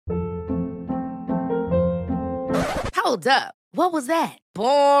Hold up. What was that?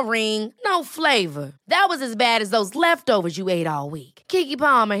 Boring. No flavor. That was as bad as those leftovers you ate all week. Keke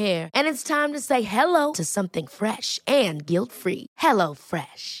Palmer here, and it's time to say hello to something fresh and guilt-free. Hello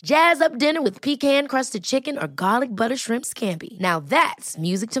Fresh. Jazz up dinner with pecan-crusted chicken or garlic butter shrimp scampi. Now that's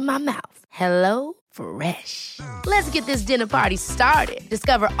music to my mouth. Hello Fresh. Let's get this dinner party started.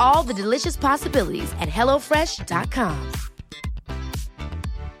 Discover all the delicious possibilities at hellofresh.com.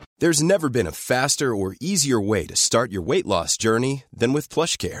 There's never been a faster or easier way to start your weight loss journey than with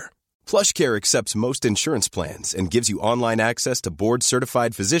PlushCare. PlushCare accepts most insurance plans and gives you online access to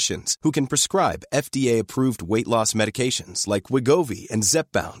board-certified physicians who can prescribe FDA-approved weight loss medications like Wegovy and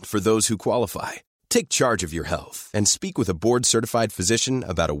Zepbound for those who qualify. Take charge of your health and speak with a board-certified physician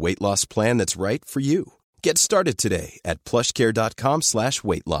about a weight loss plan that's right for you. Get started today at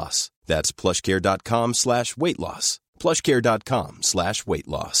plushcare.com/weight loss. That's plushcare.com/weight loss. plushcare.com/weight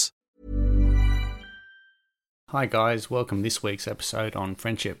loss. Hi guys, welcome to this week's episode on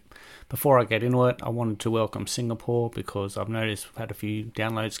friendship. Before I get into it, I wanted to welcome Singapore because I've noticed we've had a few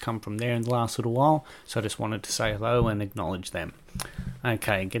downloads come from there in the last little while, so I just wanted to say hello and acknowledge them.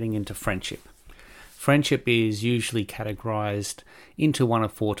 Okay, getting into friendship. Friendship is usually categorized into one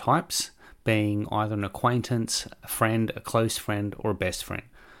of four types, being either an acquaintance, a friend, a close friend, or a best friend.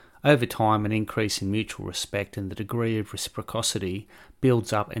 Over time, an increase in mutual respect and the degree of reciprocity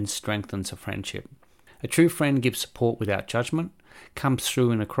builds up and strengthens a friendship. A true friend gives support without judgment, comes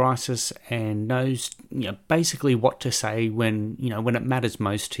through in a crisis, and knows basically what to say when it matters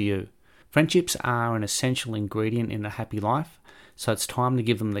most to you. Friendships are an essential ingredient in a happy life, so it's time to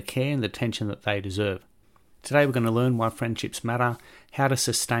give them the care and the attention that they deserve. Today we're going to learn why friendships matter, how to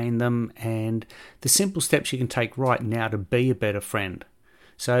sustain them, and the simple steps you can take right now to be a better friend.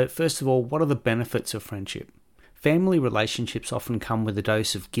 So first of all, what are the benefits of friendship? Family relationships often come with a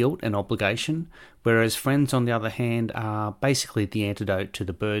dose of guilt and obligation, whereas friends, on the other hand, are basically the antidote to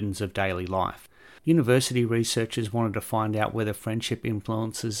the burdens of daily life. University researchers wanted to find out whether friendship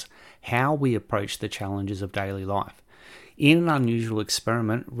influences how we approach the challenges of daily life. In an unusual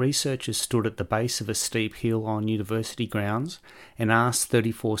experiment, researchers stood at the base of a steep hill on university grounds and asked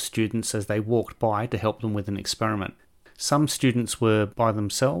 34 students as they walked by to help them with an experiment. Some students were by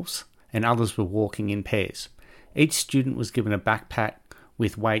themselves and others were walking in pairs. Each student was given a backpack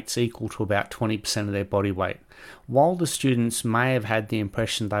with weights equal to about 20% of their body weight. While the students may have had the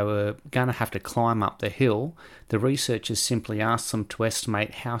impression they were going to have to climb up the hill, the researchers simply asked them to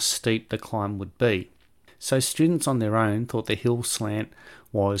estimate how steep the climb would be. So students on their own thought the hill slant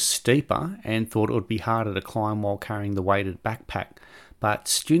was steeper and thought it would be harder to climb while carrying the weighted backpack. But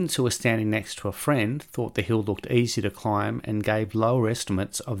students who were standing next to a friend thought the hill looked easy to climb and gave lower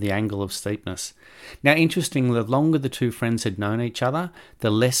estimates of the angle of steepness. Now, interestingly, the longer the two friends had known each other,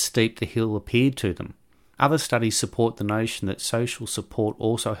 the less steep the hill appeared to them. Other studies support the notion that social support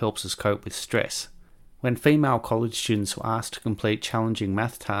also helps us cope with stress. When female college students were asked to complete challenging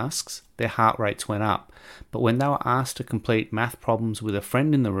math tasks, their heart rates went up. But when they were asked to complete math problems with a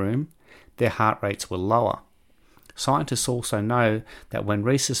friend in the room, their heart rates were lower. Scientists also know that when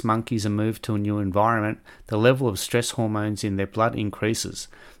rhesus monkeys are moved to a new environment, the level of stress hormones in their blood increases.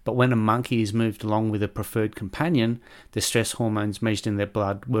 But when a monkey is moved along with a preferred companion, the stress hormones measured in their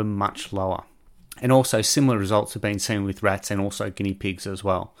blood were much lower. And also similar results have been seen with rats and also guinea pigs as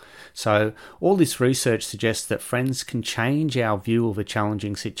well. So all this research suggests that friends can change our view of a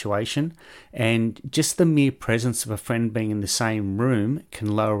challenging situation, and just the mere presence of a friend being in the same room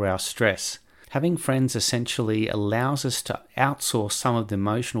can lower our stress. Having friends essentially allows us to outsource some of the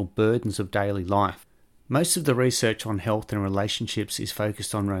emotional burdens of daily life. Most of the research on health and relationships is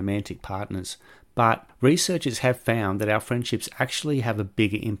focused on romantic partners, but researchers have found that our friendships actually have a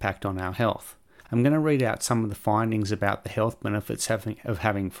bigger impact on our health. I'm going to read out some of the findings about the health benefits of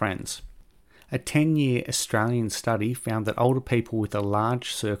having friends. A 10-year Australian study found that older people with a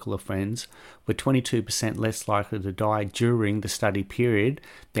large circle of friends were 22% less likely to die during the study period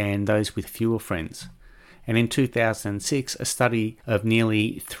than those with fewer friends. And in 2006, a study of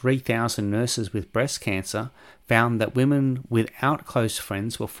nearly 3,000 nurses with breast cancer found that women without close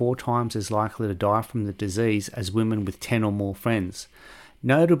friends were 4 times as likely to die from the disease as women with 10 or more friends.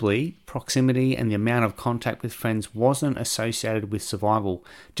 Notably, proximity and the amount of contact with friends wasn't associated with survival.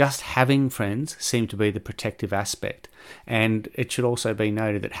 Just having friends seemed to be the protective aspect. And it should also be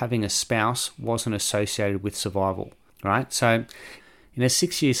noted that having a spouse wasn't associated with survival, right? So, in a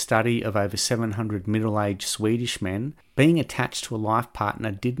 6-year study of over 700 middle-aged Swedish men, being attached to a life partner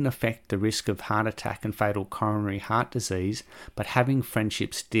didn't affect the risk of heart attack and fatal coronary heart disease, but having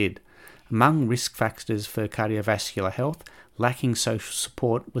friendships did. Among risk factors for cardiovascular health, lacking social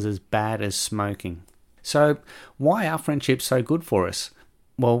support was as bad as smoking. So why are friendships so good for us?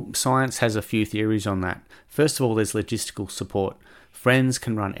 Well, science has a few theories on that. First of all, there's logistical support. Friends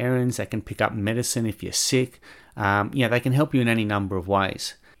can run errands, they can pick up medicine if you're sick. They can help you in any number of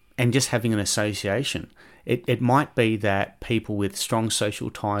ways. And just having an association. It might be that people with strong social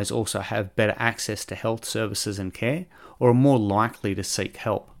ties also have better access to health services and care, or are more likely to seek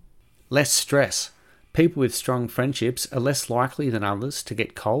help. Less stress. People with strong friendships are less likely than others to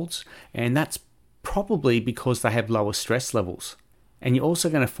get colds, and that's probably because they have lower stress levels. And you're also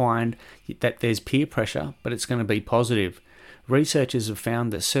going to find that there's peer pressure, but it's going to be positive. Researchers have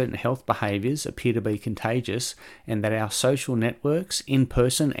found that certain health behaviours appear to be contagious, and that our social networks, in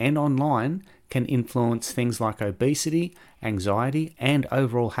person and online, can influence things like obesity, anxiety, and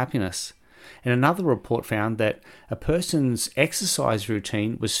overall happiness. And another report found that a person's exercise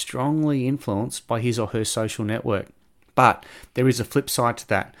routine was strongly influenced by his or her social network. But there is a flip side to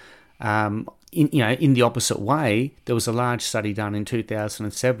that. In the opposite way, there was a large study done in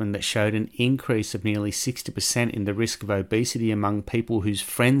 2007 that showed an increase of nearly 60% in the risk of obesity among people whose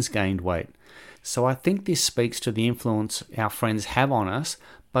friends gained weight. So I think this speaks to the influence our friends have on us,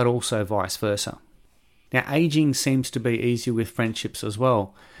 but also vice versa. Now, aging seems to be easier with friendships as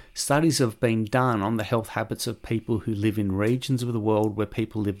well. Studies have been done on the health habits of people who live in regions of the world where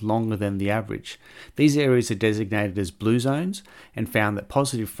people live longer than the average. These areas are designated as blue zones and found that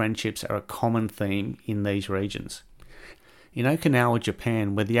positive friendships are a common theme in these regions. In Okinawa,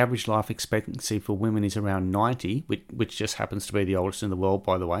 Japan, where the average life expectancy for women is around 90, which just happens to be the oldest in the world,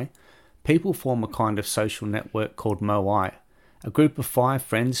 by the way, people form a kind of social network called moai, a group of 5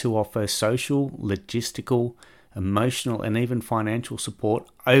 friends who offer social, logistical, emotional and even financial support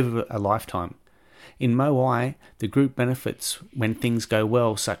over a lifetime. In Moai, the group benefits when things go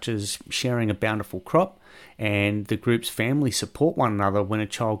well, such as sharing a bountiful crop, and the group's family support one another when a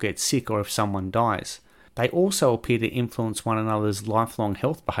child gets sick or if someone dies. They also appear to influence one another's lifelong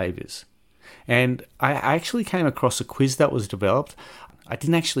health behaviours. And I actually came across a quiz that was developed. I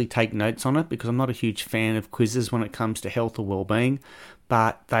didn't actually take notes on it because I'm not a huge fan of quizzes when it comes to health or well-being,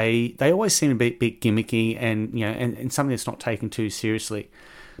 but they always seem a bit gimmicky and something that's not taken too seriously.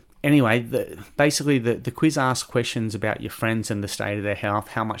 Anyway, the quiz asks questions about your friends and the state of their health,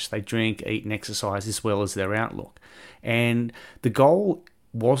 how much they drink, eat and exercise, as well as their outlook. And the goal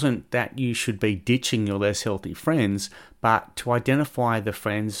wasn't that you should be ditching your less healthy friends, but to identify the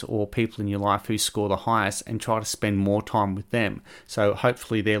friends or people in your life who score the highest and try to spend more time with them. So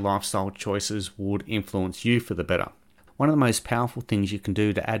hopefully their lifestyle choices would influence you for the better. One of the most powerful things you can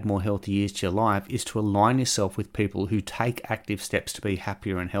do to add more healthy years to your life is to align yourself with people who take active steps to be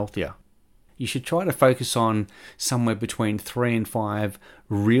happier and healthier. You should try to focus on somewhere between 3 and 5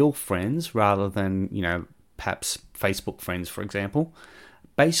 real friends rather than, perhaps Facebook friends, for example.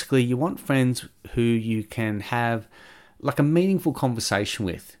 Basically, you want friends who you can have like a meaningful conversation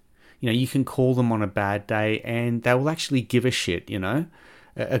with. You can call them on a bad day and they will actually give a shit,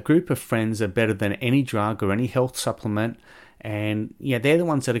 A group of friends are better than any drug or any health supplement, and they're the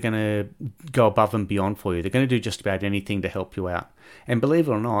ones that are going to go above and beyond for you. They're going to do just about anything to help you out. And believe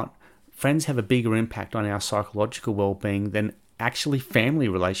it or not, friends have a bigger impact on our psychological well-being than actually family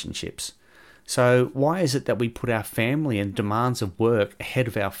relationships. So why is it that we put our family and demands of work ahead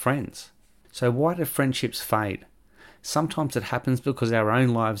of our friends? So why do friendships fade? Sometimes it happens because our own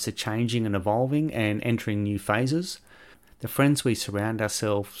lives are changing and evolving and entering new phases. The friends we surround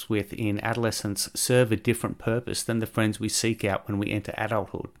ourselves with in adolescence serve a different purpose than the friends we seek out when we enter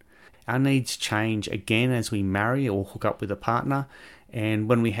adulthood. Our needs change again as we marry or hook up with a partner, and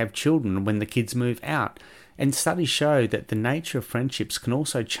when we have children, when the kids move out. And studies show that the nature of friendships can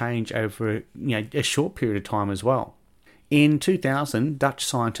also change over a short period of time as well. In 2000, Dutch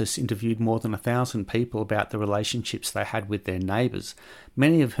scientists interviewed more than 1,000 people about the relationships they had with their neighbours,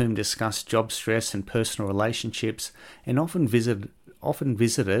 many of whom discussed job stress and personal relationships, and often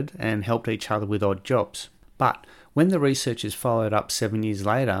visited and helped each other with odd jobs. But when the researchers followed up 7 years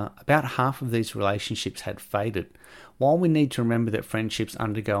later, about half of these relationships had faded. While we need to remember that friendships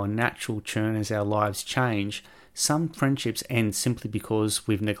undergo a natural churn as our lives change, some friendships end simply because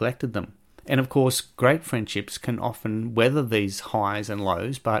we've neglected them. And of course, great friendships can often weather these highs and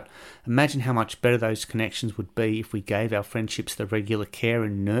lows, but imagine how much better those connections would be if we gave our friendships the regular care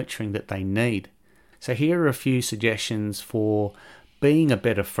and nurturing that they need. So here are a few suggestions for being a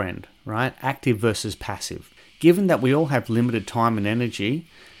better friend, right? Active versus passive. Given that we all have limited time and energy,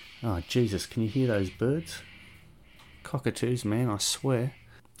 oh Jesus, can you hear those birds? Cockatoos, man, I swear.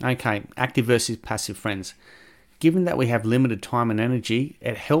 Okay, active versus passive friends. Given that we have limited time and energy,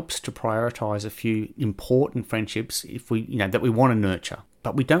 it helps to prioritise a few important friendships that we want to nurture.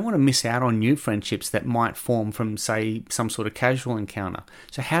 But we don't want to miss out on new friendships that might form from, say, some sort of casual encounter.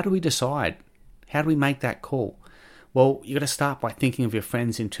 So how do we decide? How do we make that call? Well, you've got to start by thinking of your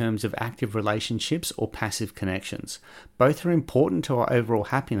friends in terms of active relationships or passive connections. Both are important to our overall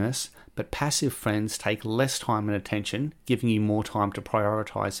happiness, but passive friends take less time and attention, giving you more time to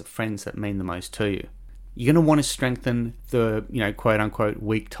prioritise the friends that mean the most to you. You're going to want to strengthen the, quote unquote,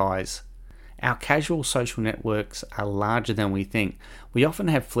 weak ties. Our casual social networks are larger than we think. We often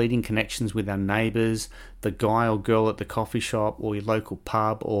have fleeting connections with our neighbours, the guy or girl at the coffee shop or your local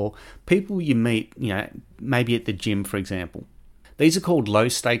pub, or people you meet, maybe at the gym, for example. These are called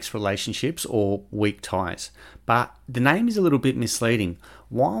low-stakes relationships or weak ties, but the name is a little bit misleading.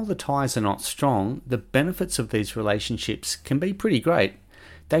 While the ties are not strong, the benefits of these relationships can be pretty great.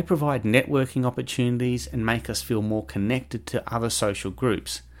 They provide networking opportunities and make us feel more connected to other social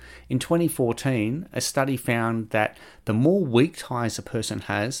groups. In 2014, a study found that the more weak ties a person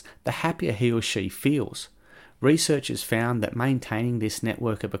has, the happier he or she feels. Researchers found that maintaining this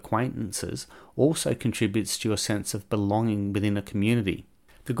network of acquaintances also contributes to your sense of belonging within a community.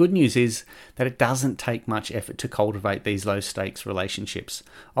 The good news is that it doesn't take much effort to cultivate these low-stakes relationships.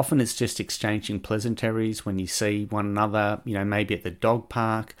 Often it's just exchanging pleasantries when you see one another, maybe at the dog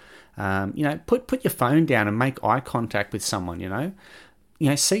park. Put your phone down and make eye contact with someone,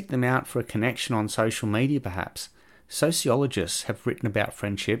 seek them out for a connection on social media perhaps. Sociologists have written about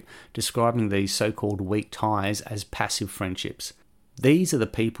friendship, describing these so-called weak ties as passive friendships. These are the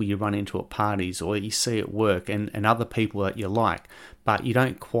people you run into at parties or you see at work and other people that you like, but you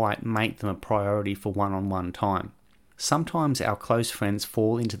don't quite make them a priority for one-on-one time. Sometimes our close friends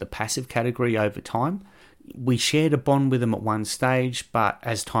fall into the passive category over time. We shared a bond with them at one stage, but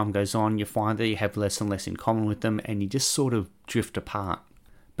as time goes on, you find that you have less and less in common with them and you just sort of drift apart.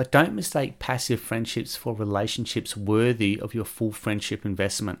 But don't mistake passive friendships for relationships worthy of your full friendship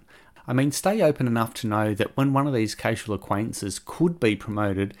investment. Stay open enough to know that when one of these casual acquaintances could be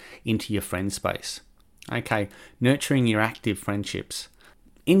promoted into your friend space. Okay, nurturing your active friendships.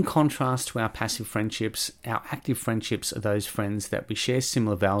 In contrast to our passive friendships, our active friendships are those friends that we share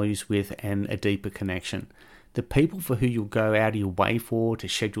similar values with and a deeper connection. The people for who you'll go out of your way for, to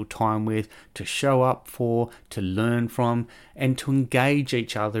schedule time with, to show up for, to learn from, and to engage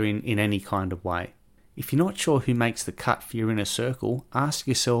each other in any kind of way. If you're not sure who makes the cut for your inner circle, ask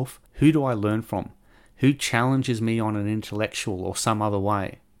yourself, who do I learn from? Who challenges me on an intellectual or some other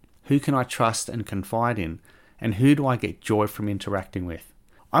way? Who can I trust and confide in? And who do I get joy from interacting with?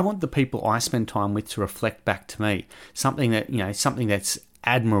 I want the people I spend time with to reflect back to me, something that's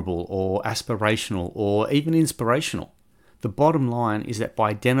admirable or aspirational or even inspirational. The bottom line is that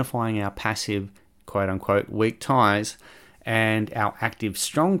by identifying our passive, quote-unquote, weak ties and our active,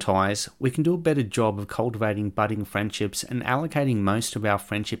 strong ties, we can do a better job of cultivating budding friendships and allocating most of our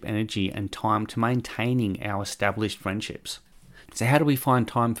friendship energy and time to maintaining our established friendships. So how do we find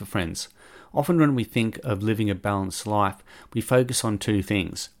time for friends? Often when we think of living a balanced life, we focus on two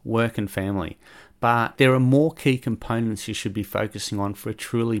things, work and family. But there are more key components you should be focusing on for a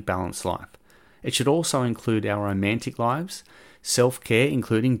truly balanced life. It should also include our romantic lives, self-care,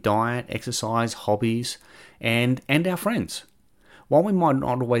 including diet, exercise, hobbies, and our friends. While we might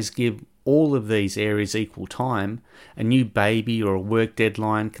not always give all of these areas equal time, a new baby or a work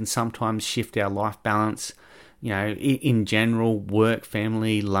deadline can sometimes shift our life balance. In general, work,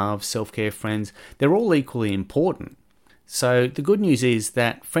 family, love, self-care, friends, they're all equally important. So the good news is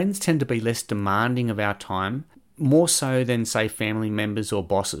that friends tend to be less demanding of our time, more so than, say, family members or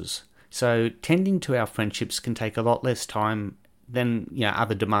bosses. So tending to our friendships can take a lot less time than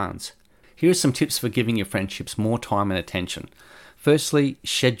other demands. Here are some tips for giving your friendships more time and attention. Firstly,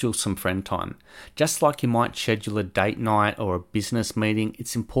 schedule some friend time. Just like you might schedule a date night or a business meeting,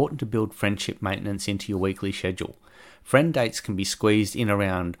 it's important to build friendship maintenance into your weekly schedule. Friend dates can be squeezed in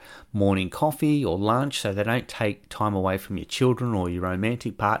around morning coffee or lunch so they don't take time away from your children or your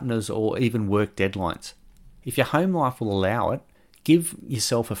romantic partners or even work deadlines. If your home life will allow it, give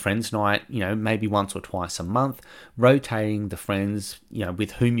yourself a friends night, maybe once or twice a month, rotating the friends,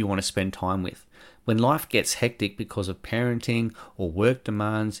 with whom you want to spend time with. When life gets hectic because of parenting or work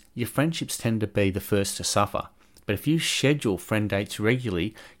demands, your friendships tend to be the first to suffer. But if you schedule friend dates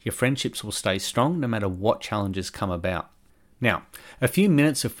regularly, your friendships will stay strong no matter what challenges come about. Now, a few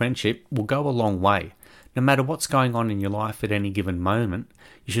minutes of friendship will go a long way. No matter what's going on in your life at any given moment,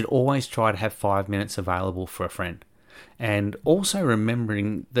 you should always try to have 5 minutes available for a friend. And also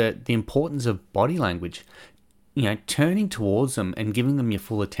remembering the importance of body language. Turning towards them and giving them your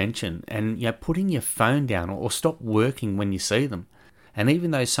full attention and putting your phone down or stop working when you see them. And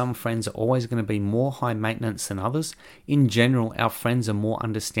even though some friends are always going to be more high maintenance than others, in general, our friends are more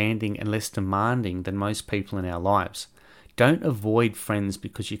understanding and less demanding than most people in our lives. Don't avoid friends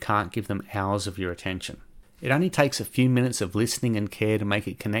because you can't give them hours of your attention. It only takes a few minutes of listening and care to make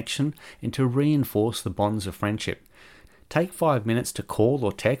a connection and to reinforce the bonds of friendship. Take 5 minutes to call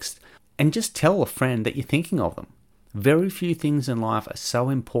or text and just tell a friend that you're thinking of them. Very few things in life are so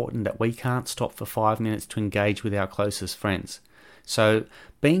important that we can't stop for 5 minutes to engage with our closest friends. So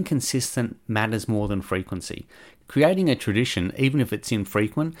being consistent matters more than frequency. Creating a tradition, even if it's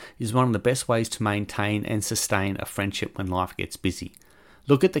infrequent, is one of the best ways to maintain and sustain a friendship when life gets busy.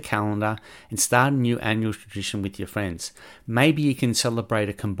 Look at the calendar and start a new annual tradition with your friends. Maybe you can celebrate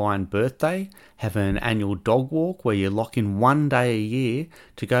a combined birthday, have an annual dog walk where you lock in one day a year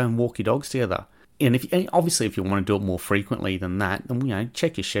to go and walk your dogs together. And obviously if you want to do it more frequently than that, then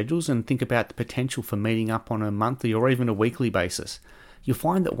check your schedules and think about the potential for meeting up on a monthly or even a weekly basis. You'll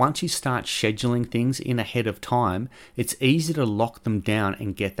find that once you start scheduling things in ahead of time, it's easy to lock them down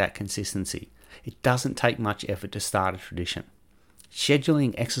and get that consistency. It doesn't take much effort to start a tradition.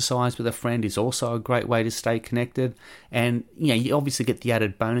 Scheduling exercise with a friend is also a great way to stay connected, and you obviously get the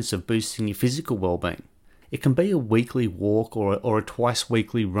added bonus of boosting your physical well-being. It can be a weekly walk or a twice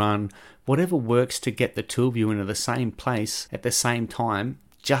weekly run, whatever works to get the two of you into the same place at the same time,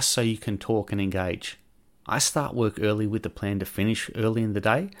 just so you can talk and engage. I start work early with the plan to finish early in the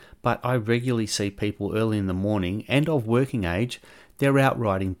day, but I regularly see people early in the morning and of working age. They're out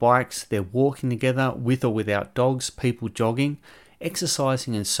riding bikes, they're walking together with or without dogs, people jogging.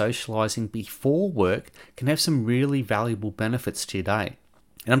 Exercising and socialising before work can have some really valuable benefits to your day.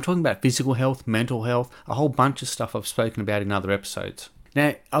 And I'm talking about physical health, mental health, a whole bunch of stuff I've spoken about in other episodes.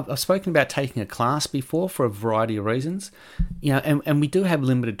 Now, I've spoken about taking a class before for a variety of reasons, and we do have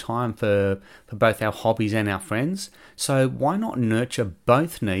limited time for both our hobbies and our friends. So why not nurture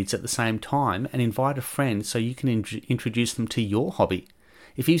both needs at the same time and invite a friend so you can introduce them to your hobby?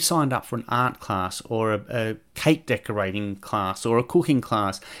 If you've signed up for an art class or a cake decorating class or a cooking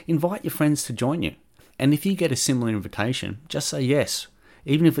class, invite your friends to join you. And if you get a similar invitation, just say yes,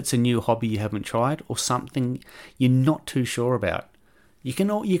 even if it's a new hobby you haven't tried or something you're not too sure about. You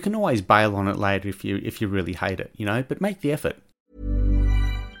can always bail on it later if you really hate it, but make the effort.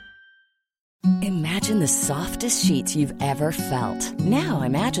 Imagine the softest sheets you've ever felt. Now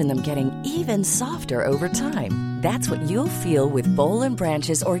imagine them getting even softer over time. That's what you'll feel with Boll &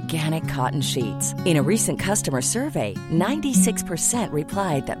 Branch's organic cotton sheets. In a recent customer survey, 96%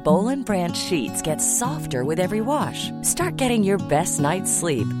 replied that Boll & Branch sheets get softer with every wash. Start getting your best night's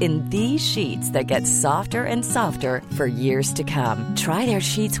sleep in these sheets that get softer and softer for years to come. Try their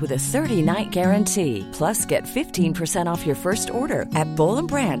sheets with a 30-night guarantee. Plus, get 15% off your first order at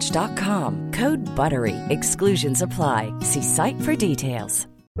bollandbranch.com. Code BUTTERY. Exclusions apply. See site for details.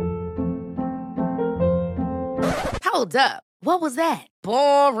 Hold up. What was that?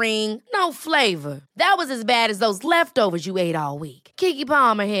 Boring. No flavor. That was as bad as those leftovers you ate all week. Keke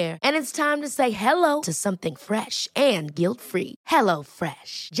Palmer here, and it's time to say hello to something fresh and guilt-free. Hello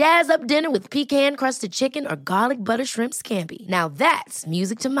Fresh. Jazz up dinner with pecan-crusted chicken or garlic butter shrimp scampi. Now that's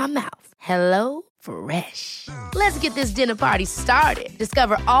music to my mouth. Hello Fresh. Let's get this dinner party started.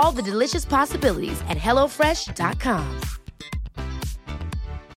 Discover all the delicious possibilities at hellofresh.com.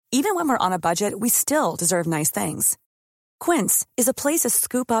 Even when we're on a budget, we still deserve nice things. Quince is a place to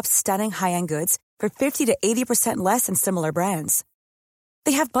scoop up stunning high-end goods for 50 to 80% less than similar brands.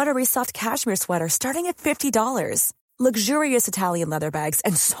 They have buttery soft cashmere sweaters starting at $50, luxurious Italian leather bags,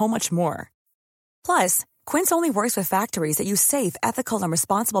 and so much more. Plus, Quince only works with factories that use safe, ethical, and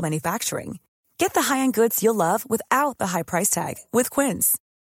responsible manufacturing. Get the high-end goods you'll love without the high price tag with Quince.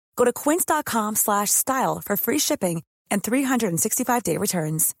 Go to quince.com/style for free shipping and 365-day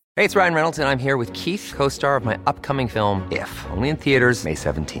returns. Hey, it's Ryan Reynolds, and I'm here with Keith, co-star of my upcoming film, If, only in theaters May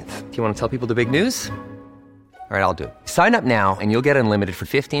 17th. Do you want to tell people the big news? All right, I'll do it. Sign up now and you'll get unlimited for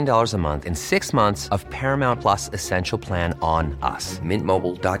 $15 a month and 6 months of Paramount Plus Essential Plan on us.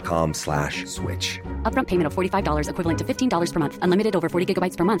 MintMobile.com/switch. Upfront payment of $45 equivalent to $15 per month. Unlimited over 40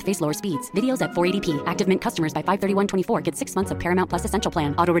 gigabytes per month. Face lower speeds. Videos at 480p. Active Mint customers by 531.24 get 6 months of Paramount Plus Essential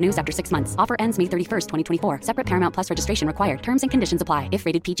Plan. Auto renews after 6 months. Offer ends May 31st, 2024. Separate Paramount Plus registration required. Terms and conditions apply if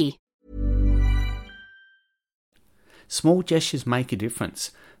rated PG. Small gestures make a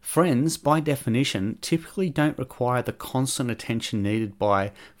difference. Friends, by definition, typically don't require the constant attention needed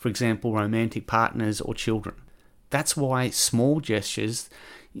by, for example, romantic partners or children. That's why small gestures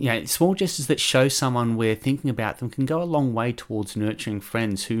that show someone we're thinking about them can go a long way towards nurturing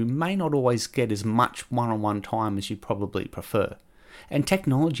friends who may not always get as much one-on-one time as you probably prefer. And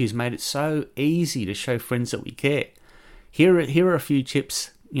technology has made it so easy to show friends that we care. Here are a few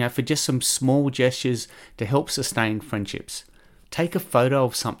tips, for just some small gestures to help sustain friendships. Take a photo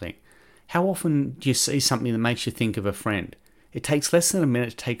of something. How often do you see something that makes you think of a friend? It takes less than a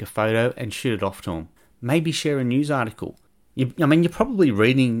minute to take a photo and shoot it off to them. Maybe share a news article. You're probably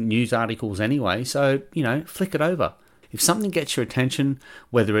reading news articles anyway, so, flick it over. If something gets your attention,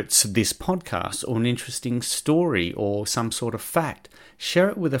 whether it's this podcast or an interesting story or some sort of fact, share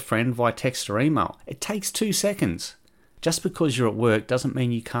it with a friend via text or email. It takes 2 seconds. Just because you're at work doesn't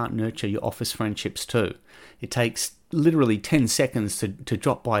mean you can't nurture your office friendships too. It takes literally 10 seconds to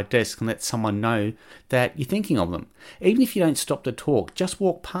drop by a desk and let someone know that you're thinking of them. Even if you don't stop to talk, just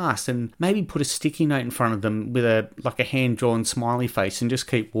walk past and maybe put a sticky note in front of them with a hand-drawn smiley face and just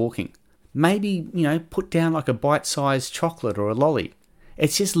keep walking. Maybe, put down like a bite-sized chocolate or a lolly.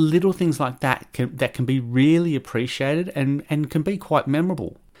 It's just little things like that that can be really appreciated and can be quite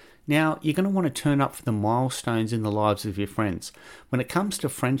memorable. Now, you're going to want to turn up for the milestones in the lives of your friends. When it comes to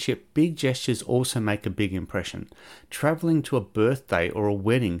friendship, big gestures also make a big impression. Travelling to a birthday or a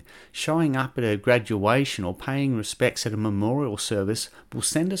wedding, showing up at a graduation or paying respects at a memorial service will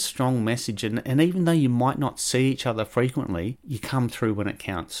send a strong message, and even though you might not see each other frequently, you come through when it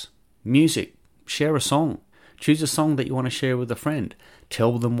counts. Music. Share a song. Choose a song that you want to share with a friend.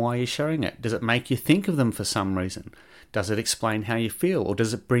 Tell them why you're sharing it. Does it make you think of them for some reason? Does it explain how you feel, or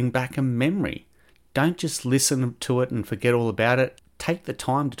does it bring back a memory? Don't just listen to it and forget all about it. Take the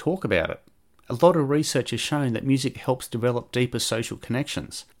time to talk about it. A lot of research has shown that music helps develop deeper social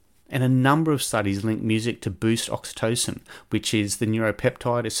connections. And a number of studies link music to boost oxytocin, which is the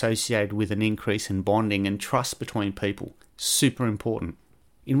neuropeptide associated with an increase in bonding and trust between people. Super important.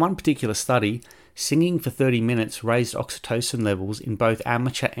 In one particular study, singing for 30 minutes raised oxytocin levels in both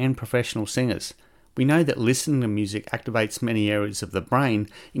amateur and professional singers. We know that listening to music activates many areas of the brain,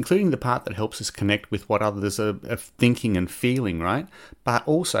 including the part that helps us connect with what others are thinking and feeling, right? But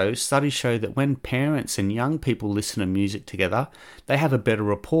also, studies show that when parents and young people listen to music together, they have a better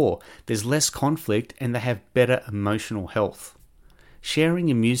rapport, there's less conflict, and they have better emotional health. Sharing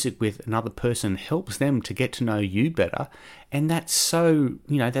your music with another person helps them to get to know you better, and that's so,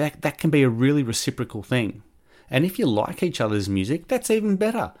 that can be a really reciprocal thing. And if you like each other's music, that's even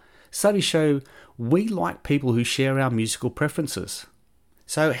better. Studies show we like people who share our musical preferences.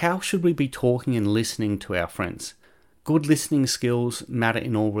 So how should we be talking and listening to our friends? Good listening skills matter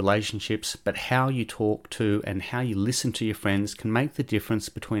in all relationships, but how you talk to and how you listen to your friends can make the difference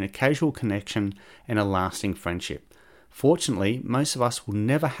between a casual connection and a lasting friendship. Fortunately, most of us will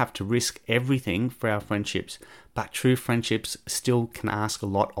never have to risk everything for our friendships, but true friendships still can ask a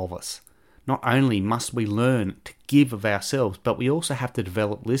lot of us. Not only must we learn to give of ourselves, but we also have to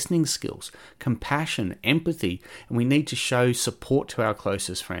develop listening skills, compassion, empathy, and we need to show support to our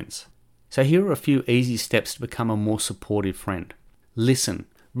closest friends. So here are a few easy steps to become a more supportive friend. Listen.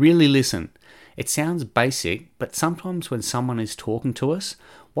 Really listen. It sounds basic, but sometimes when someone is talking to us,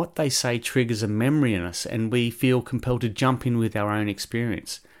 what they say triggers a memory in us and we feel compelled to jump in with our own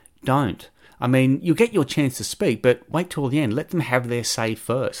experience. Don't. You'll get your chance to speak, but wait till the end. Let them have their say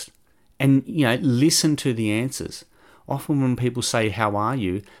first. And, listen to the answers. Often when people say, "How are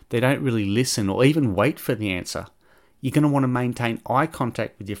you?" they don't really listen or even wait for the answer. You're going to want to maintain eye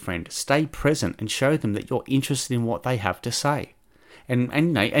contact with your friend. Stay present and show them that you're interested in what they have to say.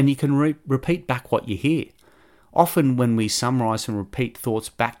 And you can repeat back what you hear. Often when we summarize and repeat thoughts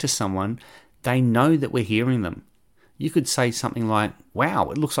back to someone, they know that we're hearing them. You could say something like, "Wow,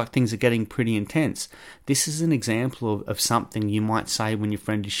 it looks like things are getting pretty intense." This is an example of something you might say when your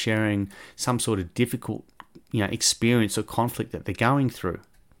friend is sharing some sort of difficult, experience or conflict that they're going through.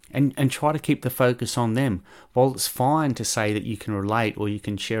 And try to keep the focus on them. While it's fine to say that you can relate or you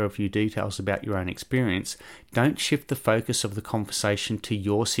can share a few details about your own experience, don't shift the focus of the conversation to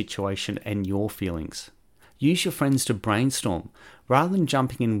your situation and your feelings. Use your friends to brainstorm. Rather than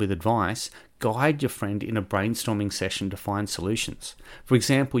jumping in with advice, guide your friend in a brainstorming session to find solutions. For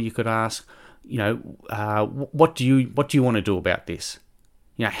example, you could ask, what do you want to do about this?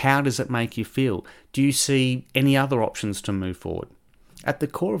 How does it make you feel? Do you see any other options to move forward? At the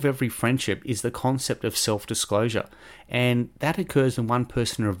core of every friendship is the concept of self-disclosure, and that occurs when one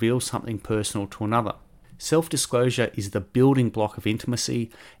person reveals something personal to another. Self-disclosure is the building block of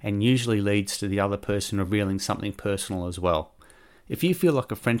intimacy and usually leads to the other person revealing something personal as well. If you feel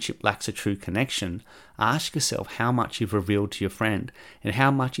like a friendship lacks a true connection, ask yourself how much you've revealed to your friend and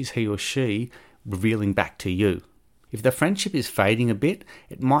how much is he or she revealing back to you. If the friendship is fading a bit,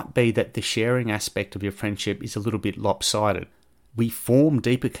 it might be that the sharing aspect of your friendship is a little bit lopsided. We form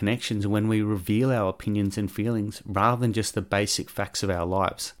deeper connections when we reveal our opinions and feelings rather than just the basic facts of our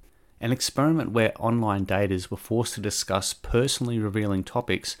lives. an experiment where online daters were forced to discuss personally revealing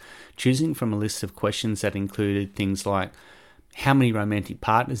topics, choosing from a list of questions that included things like, how many romantic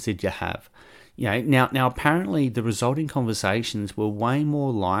partners did you have? Now apparently the resulting conversations were way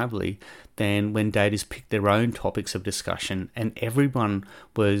more lively than when daters picked their own topics of discussion, and everyone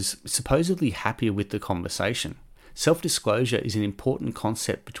was supposedly happier with the conversation. Self-disclosure is an important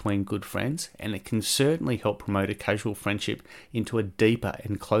concept between good friends, and it can certainly help promote a casual friendship into a deeper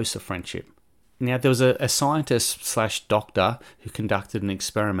and closer friendship. Now, there was a scientist/doctor who conducted an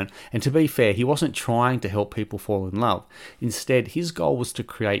experiment, and to be fair, he wasn't trying to help people fall in love. Instead, his goal was to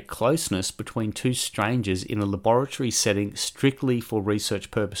create closeness between two strangers in a laboratory setting strictly for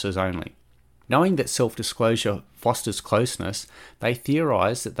research purposes only. Knowing that self-disclosure fosters closeness, they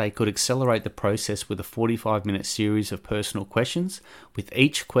theorized that they could accelerate the process with a 45-minute series of personal questions, with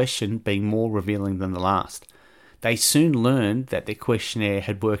each question being more revealing than the last. They soon learned that their questionnaire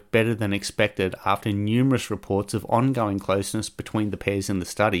had worked better than expected after numerous reports of ongoing closeness between the pairs in the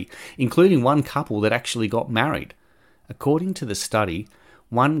study, including one couple that actually got married. According to the study,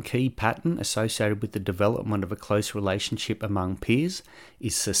 one key pattern associated with the development of a close relationship among peers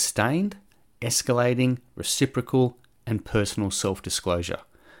is sustained, escalating, reciprocal, and personal self-disclosure.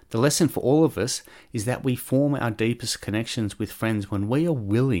 The lesson for all of us is that we form our deepest connections with friends when we are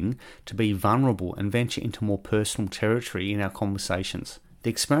willing to be vulnerable and venture into more personal territory in our conversations. The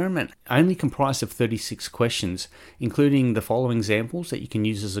experiment only comprised of 36 questions, including the following examples that you can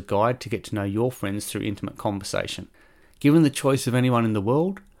use as a guide to get to know your friends through intimate conversation. Given the choice of anyone in the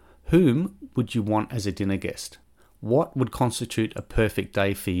world, whom would you want as a dinner guest? What would constitute a perfect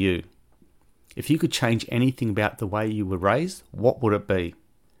day for you? If you could change anything about the way you were raised, what would it be?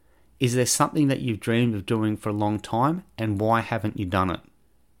 Is there something that you've dreamed of doing for a long time, and why haven't you done it?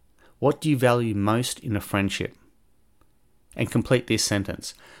 What do you value most in a friendship? And complete this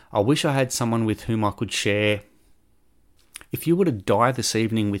sentence. I wish I had someone with whom I could share. If you were to die this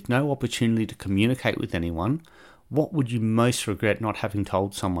evening with no opportunity to communicate with anyone, what would you most regret not having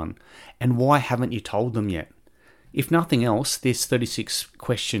told someone? And why haven't you told them yet? If nothing else, this 36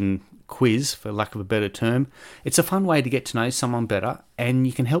 question quiz, for lack of a better term, it's a fun way to get to know someone better, and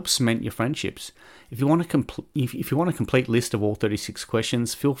you can help cement your friendships. If you want a complete list of all 36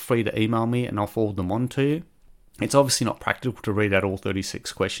 questions, feel free to email me and I'll forward them on to you. It's obviously not practical to read out all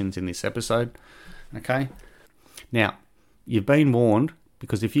 36 questions in this episode. Okay? Now, you've been warned,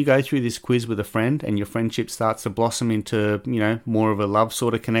 because if you go through this quiz with a friend and your friendship starts to blossom into, more of a love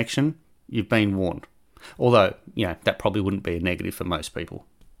sort of connection, you've been warned. Although, that probably wouldn't be a negative for most people.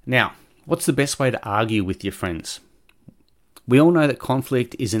 Now, what's the best way to argue with your friends? We all know that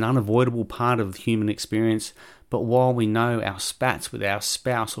conflict is an unavoidable part of the human experience, but while we know our spats with our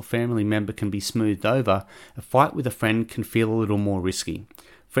spouse or family member can be smoothed over, a fight with a friend can feel a little more risky.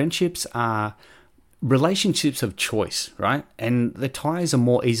 Friendships are relationships of choice, right? And the ties are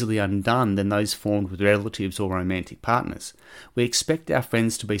more easily undone than those formed with relatives or romantic partners. We expect our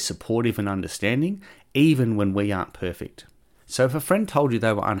friends to be supportive and understanding, even when we aren't perfect. So if a friend told you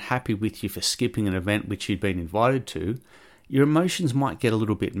they were unhappy with you for skipping an event which you'd been invited to, your emotions might get a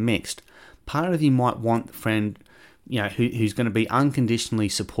little bit mixed. Part of you might want the friend, who's going to be unconditionally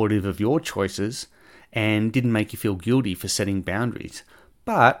supportive of your choices and didn't make you feel guilty for setting boundaries.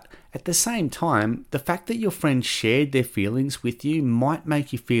 But at the same time, the fact that your friend shared their feelings with you might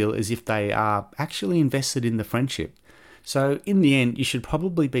make you feel as if they are actually invested in the friendship. So in the end, you should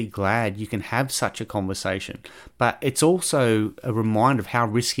probably be glad you can have such a conversation. But it's also a reminder of how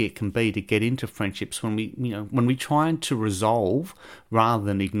risky it can be to get into friendships when we try to resolve rather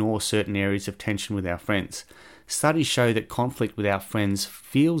than ignore certain areas of tension with our friends. Studies show that conflict with our friends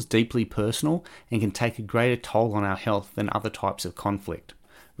feels deeply personal and can take a greater toll on our health than other types of conflict.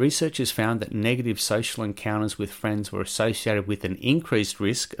 Researchers found that negative social encounters with friends were associated with an increased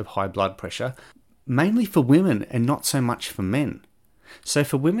risk of high blood pressure, mainly for women and not so much for men. So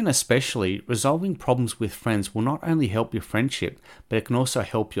for women especially, resolving problems with friends will not only help your friendship, but it can also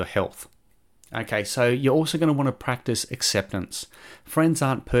help your health. Okay, so you're also going to want to practice acceptance. Friends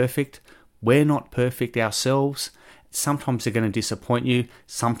aren't perfect. We're not perfect ourselves. Sometimes they're going to disappoint you.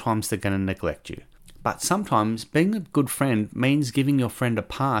 Sometimes they're going to neglect you. But sometimes being a good friend means giving your friend a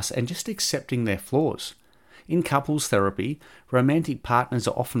pass and just accepting their flaws. In couples therapy, romantic partners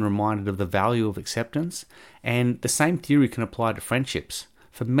are often reminded of the value of acceptance, and the same theory can apply to friendships.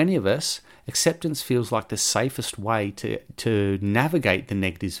 For many of us, acceptance feels like the safest way to navigate the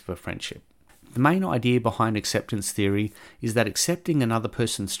negatives of a friendship. The main idea behind acceptance theory is that accepting another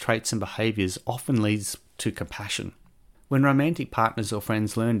person's traits and behaviours often leads to compassion. When romantic partners or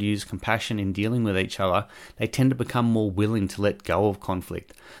friends learn to use compassion in dealing with each other, they tend to become more willing to let go of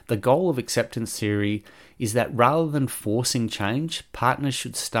conflict. The goal of acceptance theory is that rather than forcing change, partners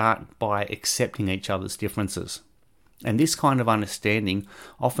should start by accepting each other's differences. And this kind of understanding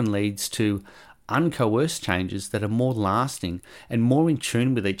often leads to uncoerced changes that are more lasting and more in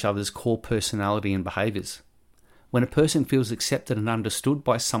tune with each other's core personality and behaviours. When a person feels accepted and understood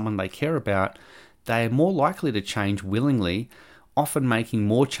by someone they care about, they are more likely to change willingly, often making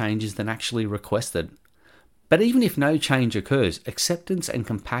more changes than actually requested. But even if no change occurs, acceptance and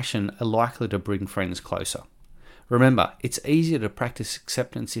compassion are likely to bring friends closer. Remember, it's easier to practice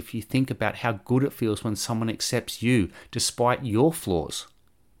acceptance if you think about how good it feels when someone accepts you despite your flaws.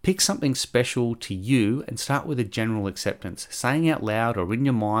 Pick something special to you and start with a general acceptance, saying out loud or in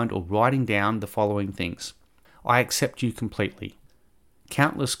your mind or writing down the following things. I accept you completely.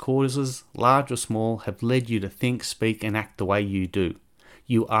 Countless causes, large or small, have led you to think, speak, and act the way you do.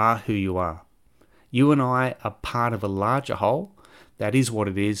 You are who you are. You and I are part of a larger whole. That is what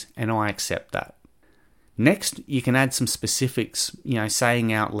it is, and I accept that. Next, you can add some specifics,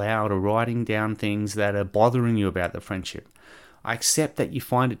 saying out loud or writing down things that are bothering you about the friendship. I accept that you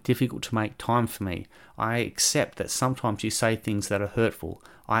find it difficult to make time for me. I accept that sometimes you say things that are hurtful.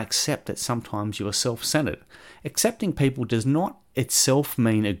 I accept that sometimes you are self-centered. Accepting people does not itself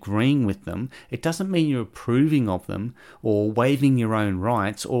mean agreeing with them. It doesn't mean you're approving of them or waiving your own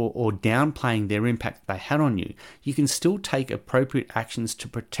rights or downplaying their impact they had on you. You can still take appropriate actions to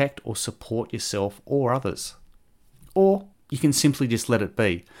protect or support yourself or others. Or you can simply just let it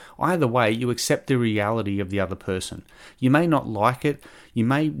be. Either way, you accept the reality of the other person. You may not like it, you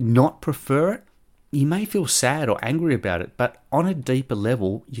may not prefer it, you may feel sad or angry about it, but on a deeper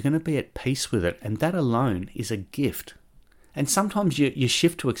level, you're going to be at peace with it, and that alone is a gift. And sometimes your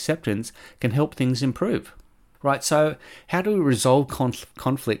shift to acceptance can help things improve. Right, so how do we resolve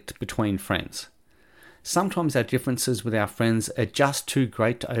conflict between friends? Sometimes our differences with our friends are just too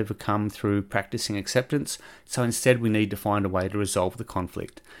great to overcome through practicing acceptance, so instead we need to find a way to resolve the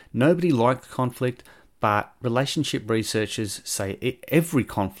conflict. Nobody likes conflict, but relationship researchers say every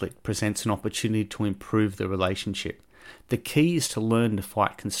conflict presents an opportunity to improve the relationship. The key is to learn to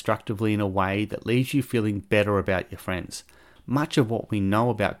fight constructively in a way that leaves you feeling better about your friends. Much of what we know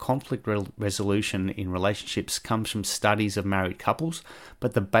about conflict resolution in relationships comes from studies of married couples,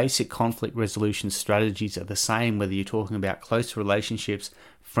 but the basic conflict resolution strategies are the same whether you're talking about close relationships,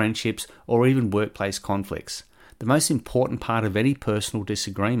 friendships, or even workplace conflicts. The most important part of any personal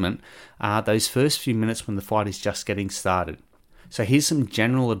disagreement are those first few minutes when the fight is just getting started. So here's some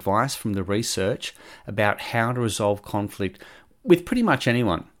general advice from the research about how to resolve conflict with pretty much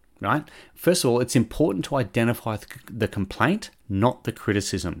anyone. Right? First of all, it's important to identify the complaint, not the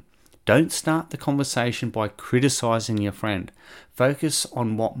criticism. Don't start the conversation by criticizing your friend. Focus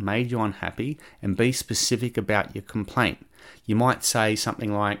on what made you unhappy and be specific about your complaint. You might say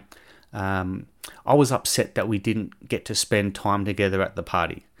something like, I was upset that we didn't get to spend time together at the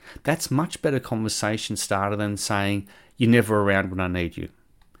party. That's much better conversation starter than saying, you're never around when I need you.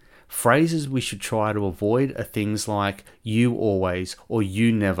 Phrases we should try to avoid are things like you always or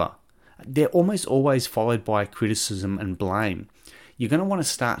you never. They're almost always followed by criticism and blame. You're going to want to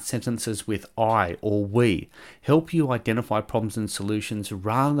start sentences with I or we. Help you identify problems and solutions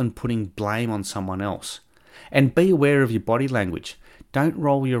rather than putting blame on someone else. And be aware of your body language. Don't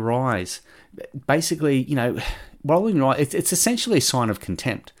roll your eyes. Basically, rolling your eyes, it's essentially a sign of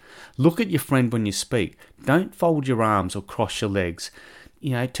contempt. Look at your friend when you speak. Don't fold your arms or cross your legs.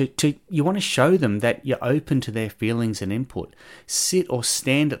 You want to show them that you're open to their feelings and input. Sit or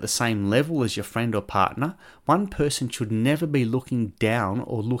stand at the same level as your friend or partner. One person should never be looking down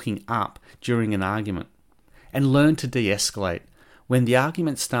or looking up during an argument. And learn to de-escalate. When the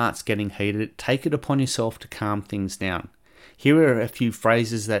argument starts getting heated, take it upon yourself to calm things down. Here are a few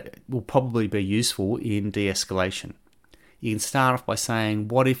phrases that will probably be useful in de-escalation. You can start off by saying,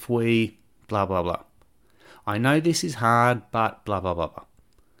 what if we blah blah blah. I know this is hard, but blah blah blah blah.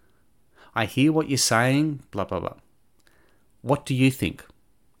 I hear what you're saying, blah, blah, blah. What do you think?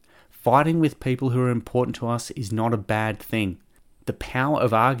 Fighting with people who are important to us is not a bad thing. The power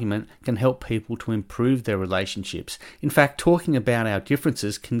of argument can help people to improve their relationships. In fact, talking about our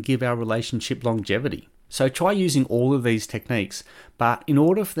differences can give our relationship longevity. So try using all of these techniques, but in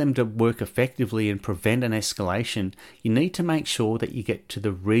order for them to work effectively and prevent an escalation, you need to make sure that you get to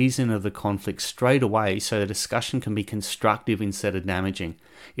the reason of the conflict straight away so the discussion can be constructive instead of damaging.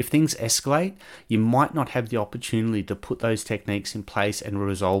 If things escalate, you might not have the opportunity to put those techniques in place and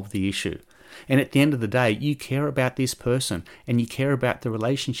resolve the issue. And at the end of the day, you care about this person and you care about the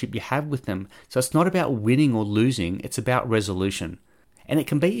relationship you have with them. So it's not about winning or losing, it's about resolution. And it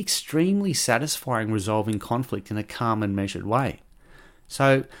can be extremely satisfying resolving conflict in a calm and measured way.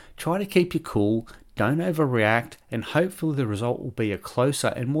 So try to keep your cool, don't overreact, and hopefully the result will be a closer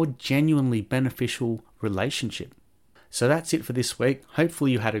and more genuinely beneficial relationship. So that's it for this week.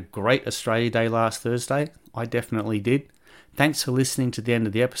 Hopefully you had a great Australia Day last Thursday. I definitely did. Thanks for listening to the end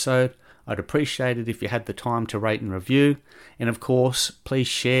of the episode. I'd appreciate it if you had the time to rate and review. And of course, please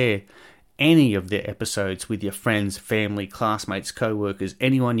share any of the episodes with your friends, family, classmates, co-workers,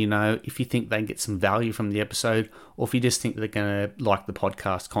 anyone you know, if you think they can get some value from the episode, or if you just think they're going to like the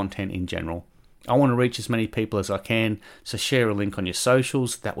podcast content in general. I want to reach as many people as I can, so share a link on your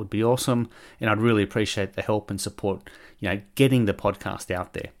socials. That would be awesome, and I'd really appreciate the help and support, getting the podcast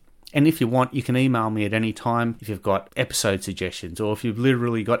out there. And if you want, you can email me at any time if you've got episode suggestions, or if you've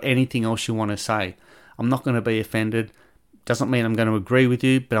literally got anything else you want to say. I'm not going to be offended. Doesn't mean I'm going to agree with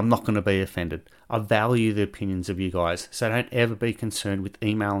you, but I'm not going to be offended. I value the opinions of you guys, so don't ever be concerned with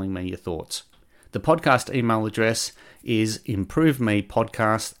emailing me your thoughts. The podcast email address is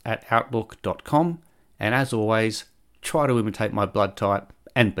improvemepodcast@outlook.com, and as always, try to imitate my blood type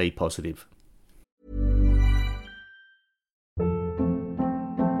and be positive.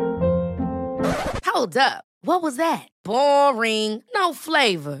 Hold up. What was that? Boring. No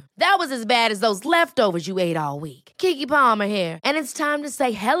flavor. That was as bad as those leftovers you ate all week. Keke Palmer here, and it's time to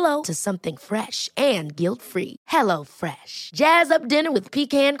say hello to something fresh and guilt-free. Hello Fresh. Jazz up dinner with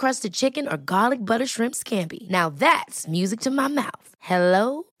pecan-crusted chicken or garlic butter shrimp scampi. Now that's music to my mouth.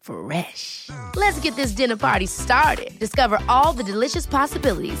 Hello Fresh. Let's get this dinner party started. Discover all the delicious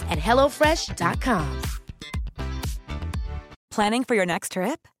possibilities at hellofresh.com. Planning for your next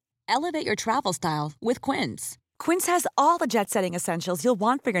trip? Elevate your travel style with Quince. Quince has all the jet-setting essentials you'll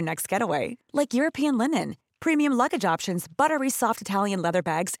want for your next getaway, like European linen, premium luggage options, buttery soft Italian leather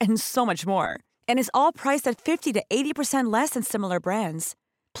bags, and so much more. And is all priced at 50 to 80% less than similar brands.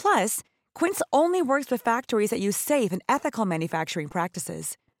 Plus, Quince only works with factories that use safe and ethical manufacturing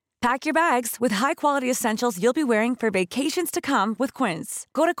practices. Pack your bags with high-quality essentials you'll be wearing for vacations to come with Quince.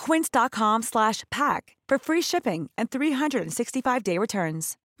 Go to quince.com/pack for free shipping and 365-day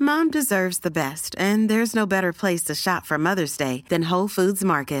returns. Mom deserves the best, and there's no better place to shop for Mother's Day than Whole Foods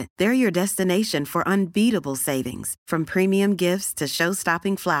Market. They're your destination for unbeatable savings, from premium gifts to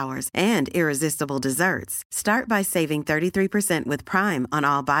show-stopping flowers and irresistible desserts. Start by saving 33% with Prime on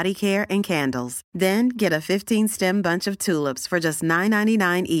all body care and candles. Then get a 15-stem bunch of tulips for just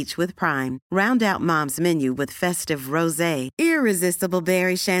 $9.99 each with Prime. Round out Mom's menu with festive rosé, irresistible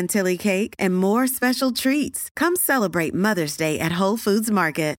berry chantilly cake, and more special treats. Come celebrate Mother's Day at Whole Foods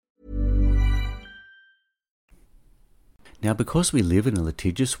Market. Now, because we live in a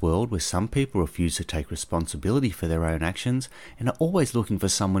litigious world where some people refuse to take responsibility for their own actions and are always looking for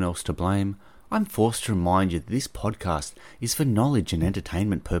someone else to blame, I'm forced to remind you that this podcast is for knowledge and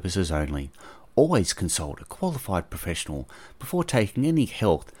entertainment purposes only. Always consult a qualified professional before taking any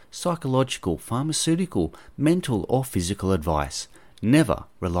health, psychological, pharmaceutical, mental or physical advice. Never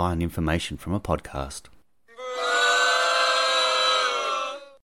rely on information from a podcast.